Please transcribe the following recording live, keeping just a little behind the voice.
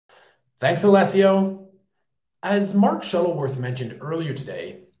Thanks, Alessio. As Mark Shuttleworth mentioned earlier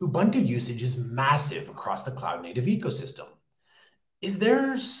today, Ubuntu usage is massive across the cloud-native ecosystem. Is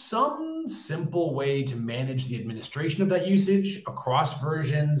there some simple way to manage the administration of that usage across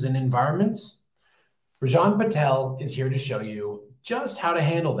versions and environments? Rajan Patel is here to show you just how to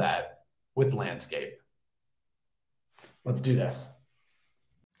handle that with Landscape. Let's do this.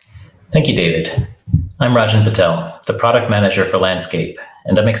 Thank you, David. I'm Rajan Patel, the product manager for Landscape,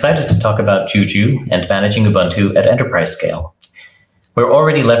 and I'm excited to talk about Juju and managing Ubuntu at enterprise scale. We're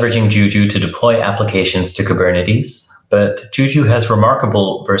already leveraging Juju to deploy applications to Kubernetes, but Juju has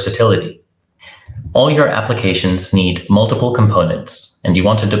remarkable versatility. All your applications need multiple components, and you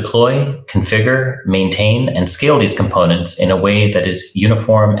want to deploy, configure, maintain, and scale these components in a way that is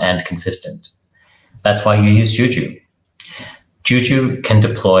uniform and consistent. That's why you use Juju. Juju can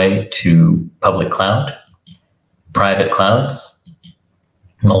deploy to public cloud, private clouds,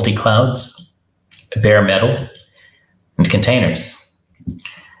 multi-clouds, bare metal, and containers.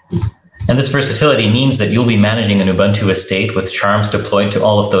 And this versatility means that you'll be managing an Ubuntu estate with charms deployed to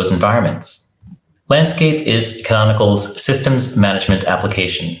all of those environments. Landscape is Canonical's systems management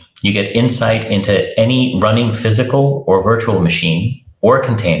application. You get insight into any running physical or virtual machine or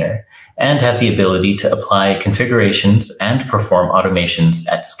container, and have the ability to apply configurations and perform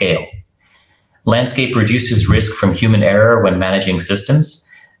automations at scale. Landscape reduces risk from human error when managing systems,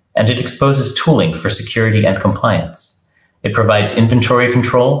 and it exposes tooling for security and compliance. It provides inventory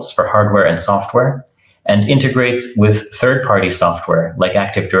controls for hardware and software, and integrates with third-party software like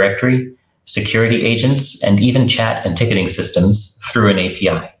Active Directory, security agents, and even chat and ticketing systems through an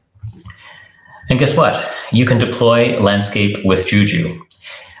API. And guess what? You can deploy Landscape with Juju.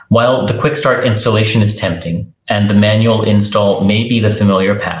 While the quick start installation is tempting, and the manual install may be the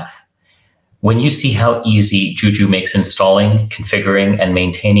familiar path, when you see how easy Juju makes installing, configuring, and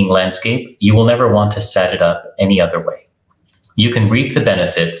maintaining Landscape, you will never want to set it up any other way. You can reap the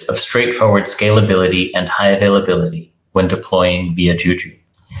benefits of straightforward scalability and high availability when deploying via Juju.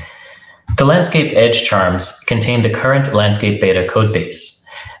 The Landscape Edge charms contain the current Landscape beta codebase,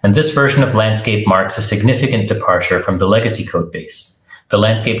 and this version of Landscape marks a significant departure from the legacy codebase. The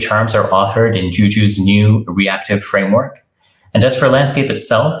Landscape charms are authored in Juju's new reactive framework. And as for Landscape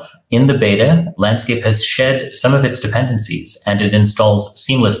itself, in the beta, Landscape has shed some of its dependencies, and it installs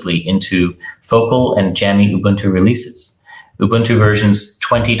seamlessly into Focal and Jammy Ubuntu releases, Ubuntu versions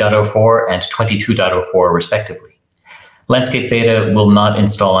 20.04 and 22.04 respectively. Landscape beta will not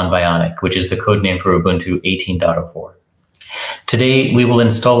install on Bionic, which is the codename for Ubuntu 18.04. Today, we will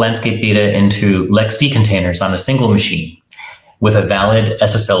install Landscape beta into LXD containers on a single machine with a valid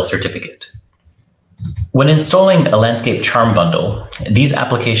SSL certificate. When installing a Landscape charm bundle, these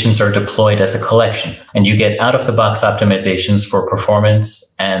applications are deployed as a collection, and you get out-of-the-box optimizations for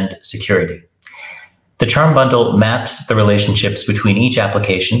performance and security. The charm bundle maps the relationships between each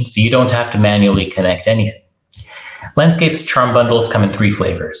application, so you don't have to manually connect anything. Landscape's charm bundles come in 3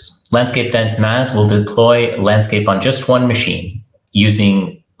 flavors. Landscape Dense MAS will deploy Landscape on just one machine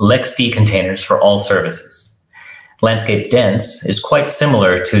using LXD containers for all services. Landscape Dense is quite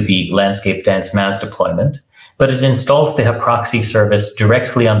similar to the Landscape Dense MAS deployment, but it installs the HAProxy service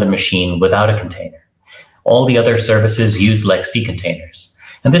directly on the machine without a container. All the other services use LXD containers,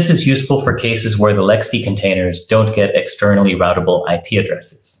 and this is useful for cases where the LXD containers don't get externally routable IP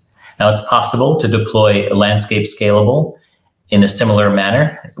addresses. Now, it's possible to deploy Landscape Scalable in a similar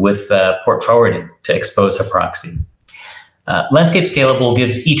manner with port forwarding to expose HAProxy. Landscape Scalable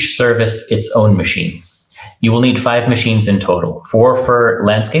gives each service its own machine. You will need 5 machines in total, 4 for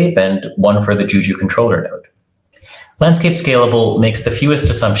Landscape and 1 for the Juju controller node. Landscape Scalable makes the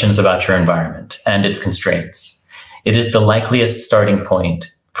fewest assumptions about your environment and its constraints. It is the likeliest starting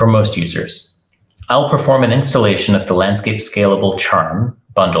point for most users. I'll perform an installation of the Landscape Scalable charm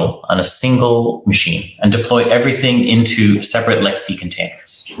bundle on a single machine and deploy everything into separate LXD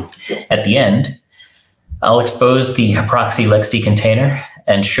containers. At the end, I'll expose the HAProxy LXD container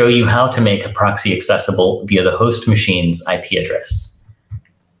and show you how to make HAProxy accessible via the host machine's IP address.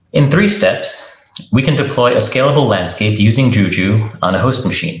 In 3 steps, we can deploy a scalable Landscape using Juju on a host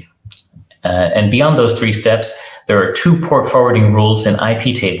machine. And beyond those 3 steps, there are 2 port forwarding rules in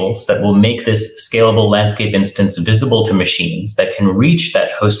iptables that will make this scalable Landscape instance visible to machines that can reach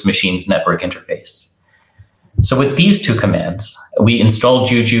that host machine's network interface. So with these 2 commands, we install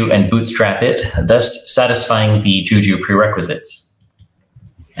Juju and bootstrap it, thus satisfying the Juju prerequisites.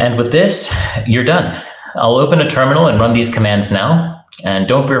 And with this, you're done. I'll open a terminal and run these commands now. And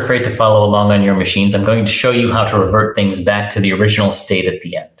don't be afraid to follow along on your machines. I'm going to show you how to revert things back to the original state at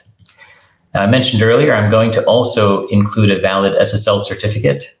the end. Now, I mentioned earlier, I'm going to also include a valid SSL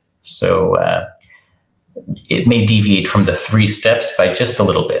certificate So it may deviate from the 3 steps by just a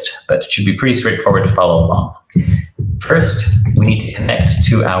little bit, but it should be pretty straightforward to follow along. First, we need to connect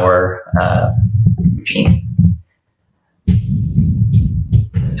to our machine.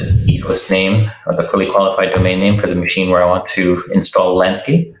 This is the host name, or the fully qualified domain name for the machine where I want to install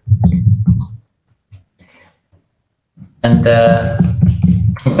Landscape. And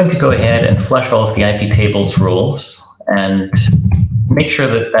I'm going to go ahead and flush all of the iptables rules and make sure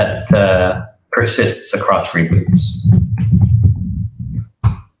that that persists across reboots.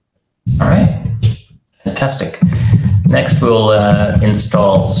 All right, fantastic. Next, we'll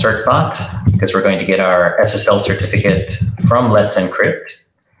install certbot, because we're going to get our SSL certificate from Let's Encrypt.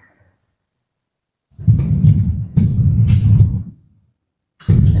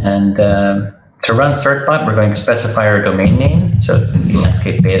 And to run certbot, we're going to specify our domain name. So it's going to be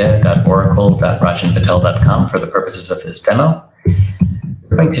landscapebeta.oracle.rajanpatel.com for the purposes of this demo.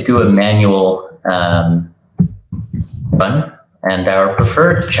 We're going to do a manual run, and our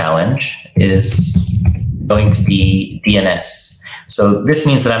preferred challenge is going to be DNS. So this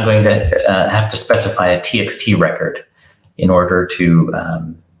means that I'm going to have to specify a TXT record in order to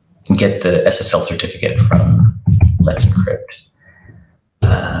get the SSL certificate from Let's Encrypt.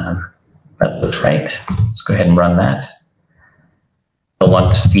 That looks right. Let's go ahead and run that. I'll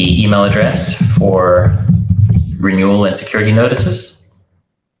want the email address for renewal and security notices.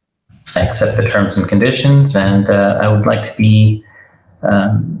 I accept the terms and conditions, and I would like to be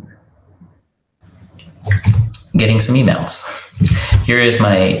getting some emails. Here is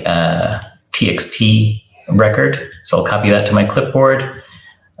my TXT record. So I'll copy that to my clipboard,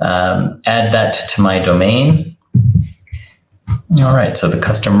 add that to my domain. All right, so the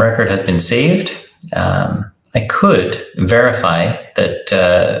custom record has been saved. I could verify that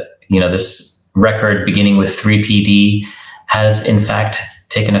this record beginning with 3PD has in fact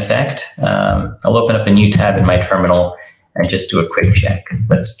taken effect. I'll open up a new tab in my terminal and just do a quick check.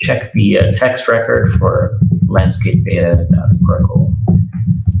 Let's check the text record for landscapebeta.oracle.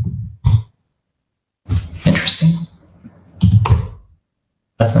 Interesting.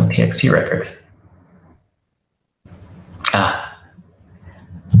 That's no TXT record.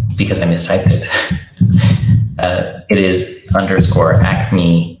 Because I mistyped it. It is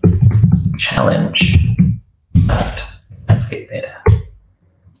 _acme challenge landscape beta.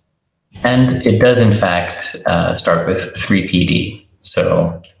 And it does in fact start with 3PD.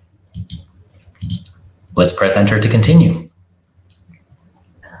 So let's press enter to continue.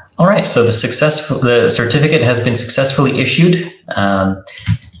 All right, so the certificate has been successfully issued.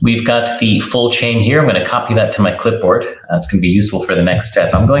 We've got the full chain here. I'm going to copy that to my clipboard. It's going to be useful for the next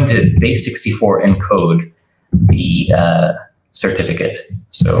step. I'm going to base64 encode the certificate.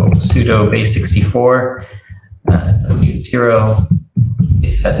 So sudo base64 w0,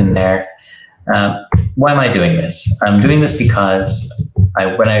 paste that in there. Why am I doing this? I'm doing this because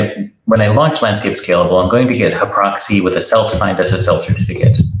when I launch Landscape Scalable, I'm going to get HAProxy with a self-signed SSL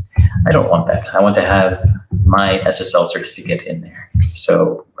certificate. I don't want that. I want to have my SSL certificate in there.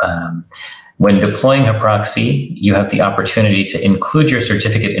 So when deploying HAProxy, you have the opportunity to include your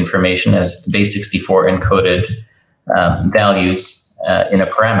certificate information as base64 encoded values in a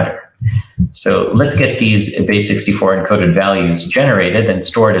parameter. So let's get these base64 encoded values generated and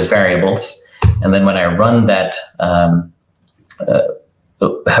stored as variables. And then when I run that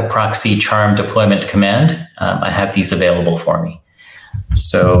HAProxy charm deployment command, I have these available for me.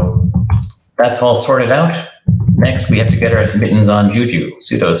 So that's all sorted out. Next, we have to get our mittens on Juju.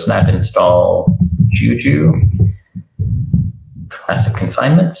 Sudo snap install Juju. Classic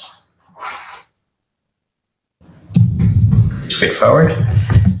confinements. Straightforward.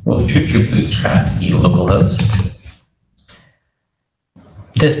 We'll Juju bootstrap the localhost.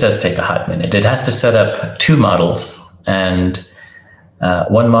 This does take a hot minute. It has to set up 2 models, and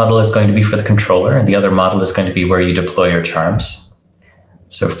one model is going to be for the controller, and the other model is going to be where you deploy your charms.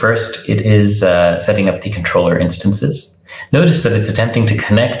 So first, it is setting up the controller instances. Notice that it's attempting to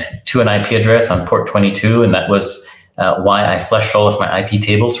connect to an IP address on port 22, and that was why I flushed all of my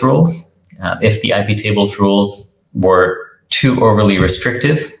iptables rules. If the iptables rules were too overly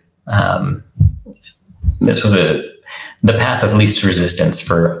restrictive, this was the path of least resistance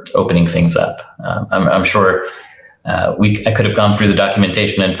for opening things up. I'm sure I could have gone through the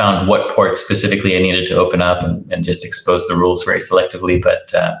documentation and found what ports specifically I needed to open up and just expose the rules very selectively.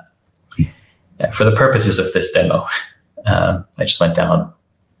 But for the purposes of this demo, I just went down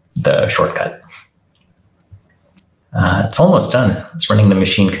the shortcut. It's almost done. It's running the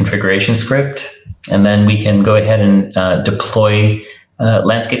machine configuration script, and then we can go ahead and deploy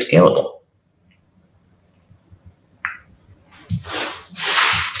Landscape Scalable.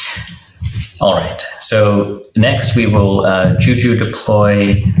 All right, so next we will Juju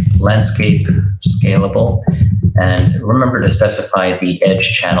deploy landscape scalable, and remember to specify the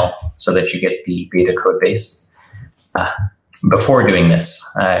edge channel so that you get the beta code base. Before doing this,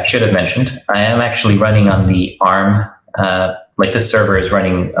 I should have mentioned, I am actually running on the ARM, like this server is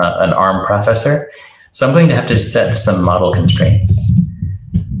running an ARM processor, so I'm going to have to set some model constraints.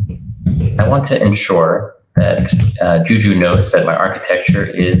 I want to ensure that Juju knows that my architecture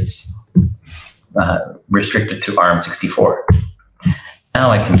is restricted to ARM64. Now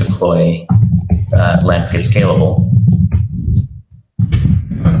I can deploy landscape scalable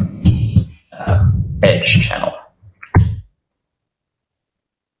edge channel.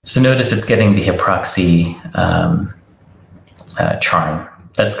 So notice it's getting the HAProxy charm.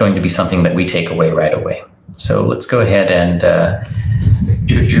 That's going to be something that we take away right away. So let's go ahead and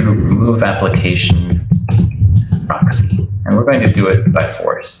Juju remove application proxy, and we're going to do it by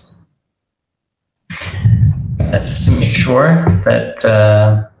force. Just to make sure that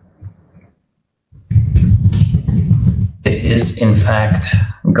it is in fact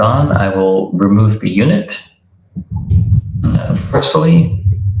gone, I will remove the unit forcefully.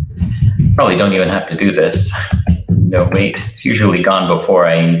 Probably don't even have to do this. No, wait, it's usually gone before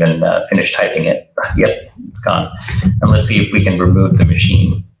I even finish typing it. Yep, it's gone. And let's see if we can remove the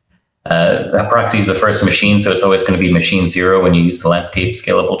machine. HAProxy is the first machine, so it's always going to be machine 0 when you use the landscape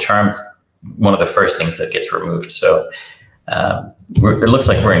scalable charm. It's one of the first things that gets removed. So it looks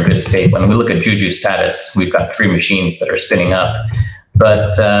like we're in good state. When we look at Juju status, we've got 3 machines that are spinning up.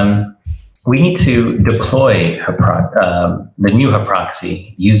 But we need to deploy the new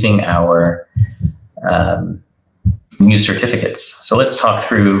HAProxy using our new certificates. So let's talk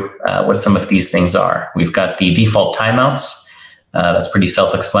through what some of these things are. We've got the default timeouts. That's pretty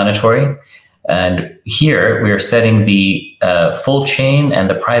self-explanatory. And here we are setting the full chain and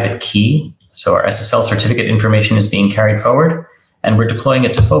the private key. So our SSL certificate information is being carried forward, and we're deploying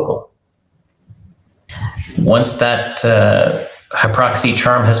it to Focal. Once that HAProxy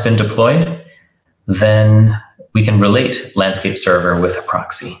charm has been deployed, then we can relate landscape server with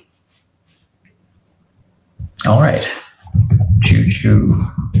HAProxy. All right, Juju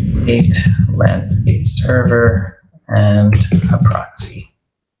 8 landscape server and HAProxy.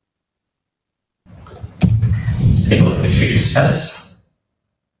 Let's take a look at Juju status.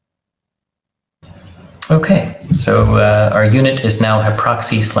 Okay, so our unit is now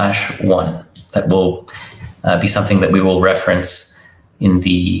HAProxy/1. That will be something that we will reference in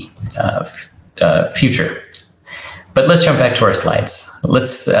the future. But let's jump back to our slides.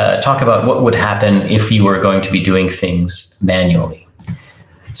 Let's talk about what would happen if you were going to be doing things manually.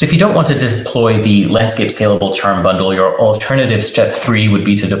 So if you don't want to deploy the landscape scalable charm bundle, your alternative step 3 would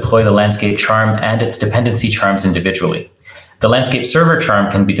be to deploy the landscape charm and its dependency charms individually. The landscape server charm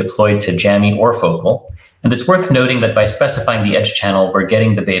can be deployed to Jammy or Focal, and it's worth noting that by specifying the edge channel, we're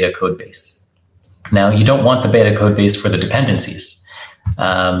getting the beta code base. Now, you don't want the beta code base for the dependencies,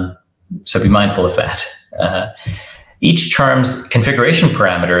 so be mindful of that. Each charm's configuration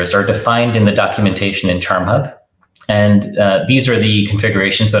parameters are defined in the documentation in CharmHub, and these are the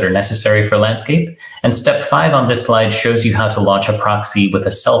configurations that are necessary for landscape. And step 5 on this slide shows you how to launch a proxy with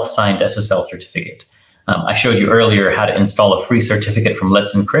a self-signed SSL certificate. I showed you earlier how to install a free certificate from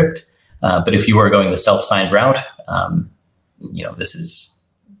Let's Encrypt, but if you are going the self-signed route, this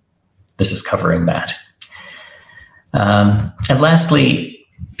is covering that. And lastly,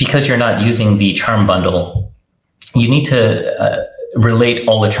 because you're not using the charm bundle, you need to relate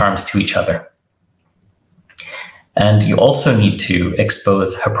all the charms to each other. And you also need to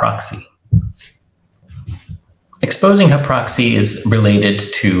expose HAProxy. Exposing HAProxy is related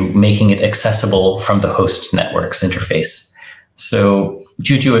to making it accessible from the host network's interface. So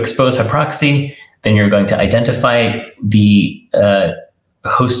Juju expose HAProxy, then you're going to identify the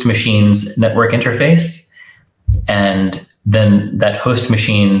host machine's network interface, and then that host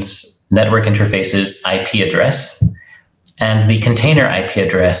machine's network interface's IP address, and the container IP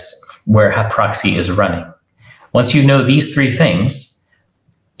address where HAProxy is running. Once you know these 3 things,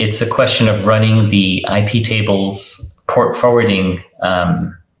 it's a question of running the iptables port forwarding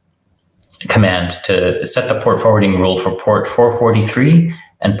command to set the port forwarding rule for port 443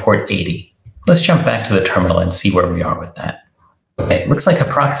 and port 80. Let's jump back to the terminal and see where we are with that. Okay, looks like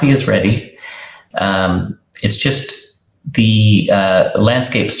HAProxy is ready. It's just the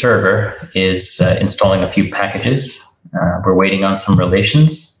landscape server is installing a few packages. We're waiting on some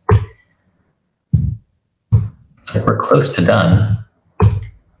relations. Looks like we're close to done.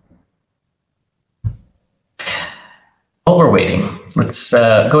 While we're waiting, let's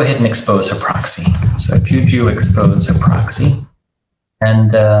go ahead and expose HAProxy. So Juju expose HAProxy.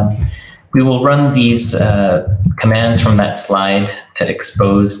 And we will run these commands from that slide to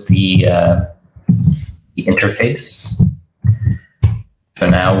expose the interface. So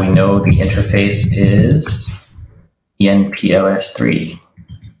now we know the interface is ENPLS3.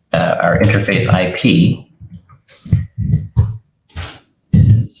 Our interface IP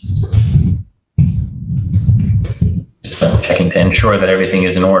is, just checking to ensure that everything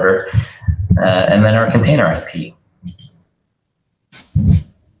is in order, and then our container IP.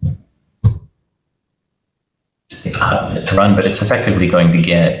 It's a hot minute to run, but it's effectively going to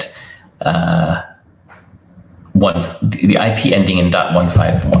get the IP ending in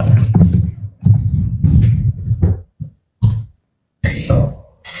 .151. There you go.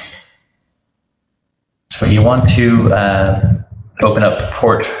 So you want to open up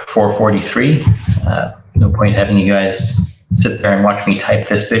port 443. No point having you guys sit there and watch me type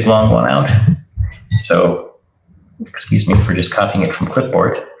this big long one out. So excuse me for just copying it from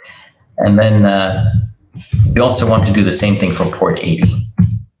clipboard. And then we also want to do the same thing for port 80.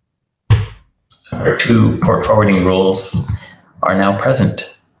 So our two port forwarding rules are now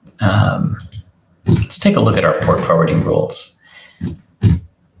present. Let's take a look at our port forwarding rules.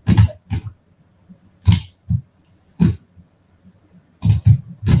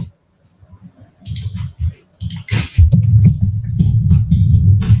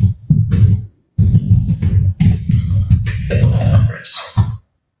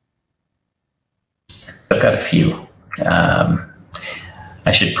 I've got a few.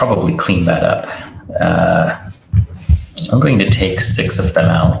 I should probably clean that up. I'm going to take 6 of them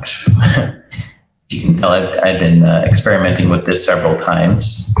out. You can tell I've been experimenting with this several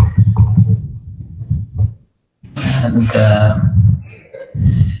times. And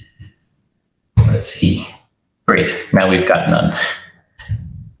let's see. Great, now we've got none.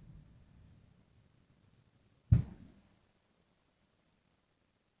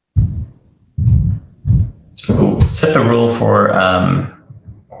 So set the rule for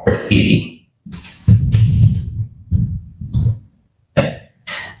port 80. Okay.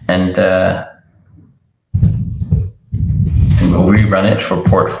 And we'll rerun it for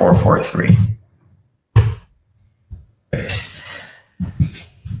port 443. Okay.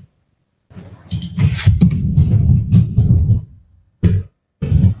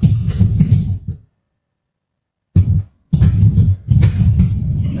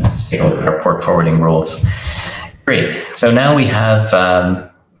 Let's take a look at our port forwarding rules. Great. So now we have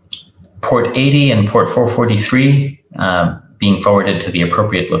port 80 and port 443 being forwarded to the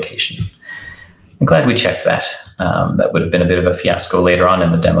appropriate location. I'm glad we checked that. That would have been a bit of a fiasco later on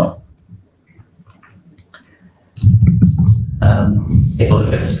in the demo. Take a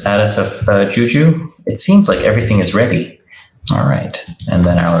look at the status of Juju. It seems like everything is ready. All right. And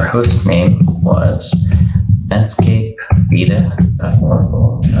then our host name was landscape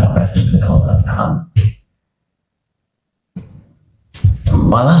beta.oracle.com.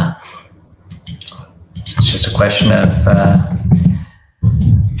 Voila. It's just a question of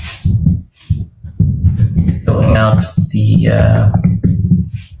filling out the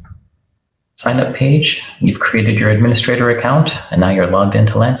sign-up page. You've created your administrator account, and now you're logged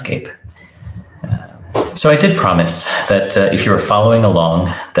into Landscape. So I did promise that if you were following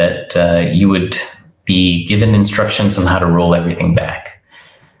along, that you would be given instructions on how to roll everything back.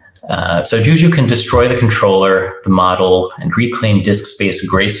 So Juju can destroy the controller, the model, and reclaim disk space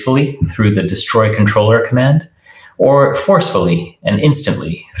gracefully through the destroy controller command, or forcefully and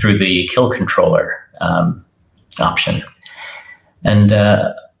instantly through the kill controller option. And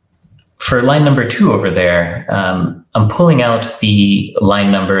for line number 2 over there, I'm pulling out the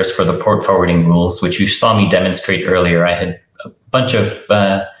line numbers for the port forwarding rules, which you saw me demonstrate earlier. I had a bunch of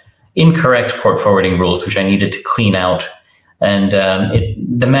incorrect port forwarding rules, which I needed to clean out. And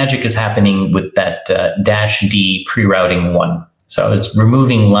the magic is happening with that -D pre-routing 1. So I was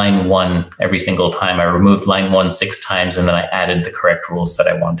removing line 1 every single time. I removed line 1 6 times, and then I added the correct rules that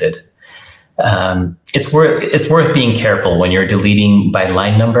I wanted. It's worth being careful when you're deleting by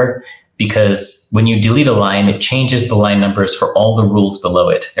line number, because when you delete a line, it changes the line numbers for all the rules below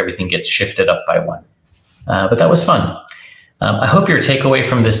it. Everything gets shifted up by 1. But that was fun. I hope your takeaway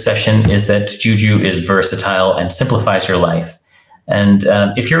from this session is that Juju is versatile and simplifies your life. And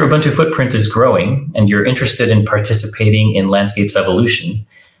if your Ubuntu footprint is growing and you're interested in participating in Landscape's evolution,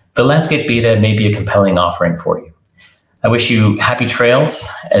 the Landscape Beta may be a compelling offering for you. I wish you happy trails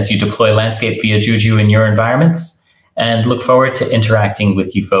as you deploy Landscape via Juju in your environments, and look forward to interacting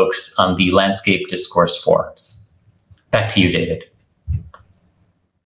with you folks on the Landscape Discourse forums. Back to you, David.